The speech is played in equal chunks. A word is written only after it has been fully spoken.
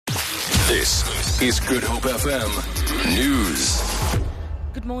This is Good Hope FM News.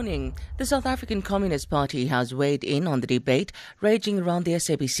 Good morning. The South African Communist Party has weighed in on the debate raging around the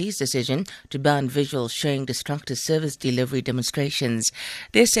SABC's decision to ban visuals showing destructive service delivery demonstrations.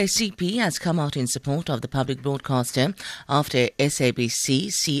 The SACP has come out in support of the public broadcaster after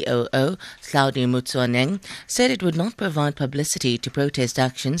SABC COO Claudia Mutsuaneng said it would not provide publicity to protest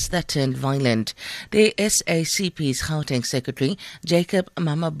actions that turned violent. The SACP's Gauteng Secretary Jacob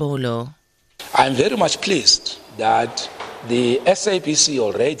Mamabolo. I'm very much pleased that the SABC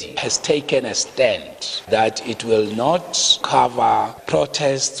already has taken a stand that it will not cover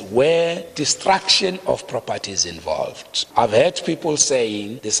protests where destruction of property is involved. I've heard people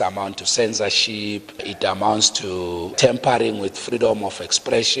saying this amounts to censorship, it amounts to tampering with freedom of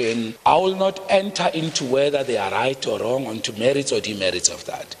expression. I will not enter into whether they are right or wrong onto merits or demerits of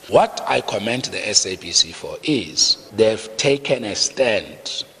that. What I commend the SABC for is they've taken a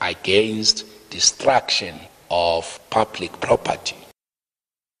stand against destruction of public property.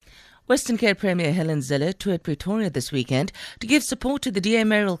 Western Cape Premier Helen Zille toured Pretoria this weekend to give support to the DA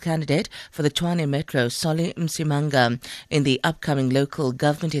mayoral candidate for the Tshwane Metro, Solly Msimanga, in the upcoming local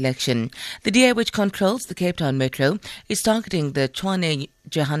government election. The DA, which controls the Cape Town Metro, is targeting the Tshwane,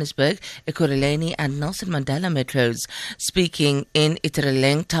 Johannesburg, Ekurhuleni and Nelson Mandela metros. Speaking in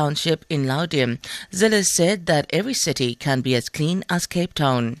Itereleng Township in Laudium, Zille said that every city can be as clean as Cape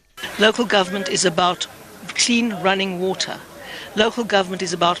Town. Local government is about clean running water. Local government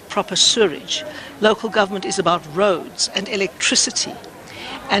is about proper sewerage. Local government is about roads and electricity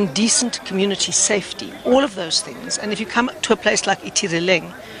and decent community safety. All of those things. And if you come to a place like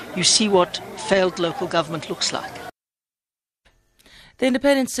Itereleng, you see what failed local government looks like. The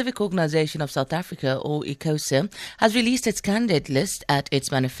Independent Civic Organisation of South Africa, or ICOSA, has released its candidate list at its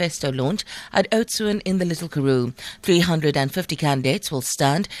manifesto launch at Oudtshoorn in the Little Karoo. 350 candidates will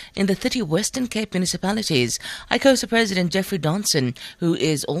stand in the 30 Western Cape municipalities. ICOSA President Jeffrey Donson, who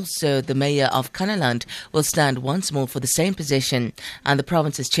is also the mayor of Kannaland, will stand once more for the same position. And the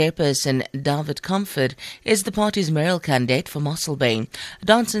province's chairperson, David Comfort, is the party's mayoral candidate for Mossel Bay.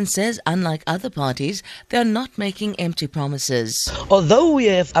 Donson says, unlike other parties, they are not making empty promises. Although we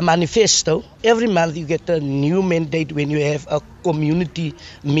have a manifesto, every month you get a new mandate when you have a community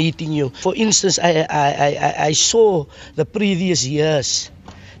meeting. For instance, I saw the previous years,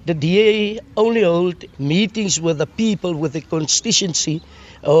 the DA only hold meetings with the people, with the constituency,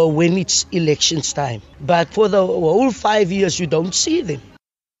 when it's elections time. But for the whole 5 years, you don't see them.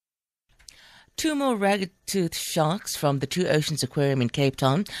 2 more ragged-toothed sharks from the Two Oceans Aquarium in Cape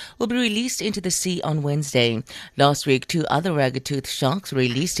Town will be released into the sea on Wednesday. Last week, 2 other ragged-toothed sharks were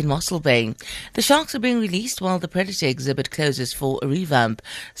released in Mossel Bay. The sharks are being released while the predator exhibit closes for a revamp.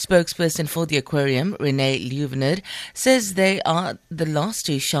 Spokesperson for the aquarium, Renee Leuvener, says they are the last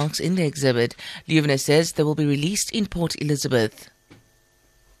 2 sharks in the exhibit. Leuvener says they will be released in Port Elizabeth.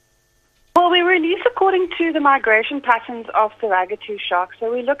 Well, we release according to the migration patterns of the ragged-tooth sharks.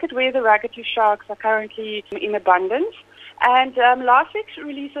 So we look at where the ragged-tooth sharks are currently in abundance. And last week's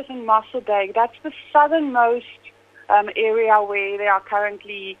release was in Mossel Bay. That's the southernmost area where there are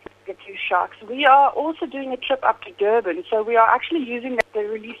currently ragged-tooth sharks. We are also doing a trip up to Durban. So we are actually using the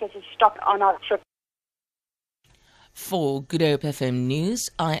release as a stop on our trip. For Good Hope FM News,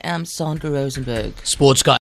 I am Sandra Rosenberg. Sports guy.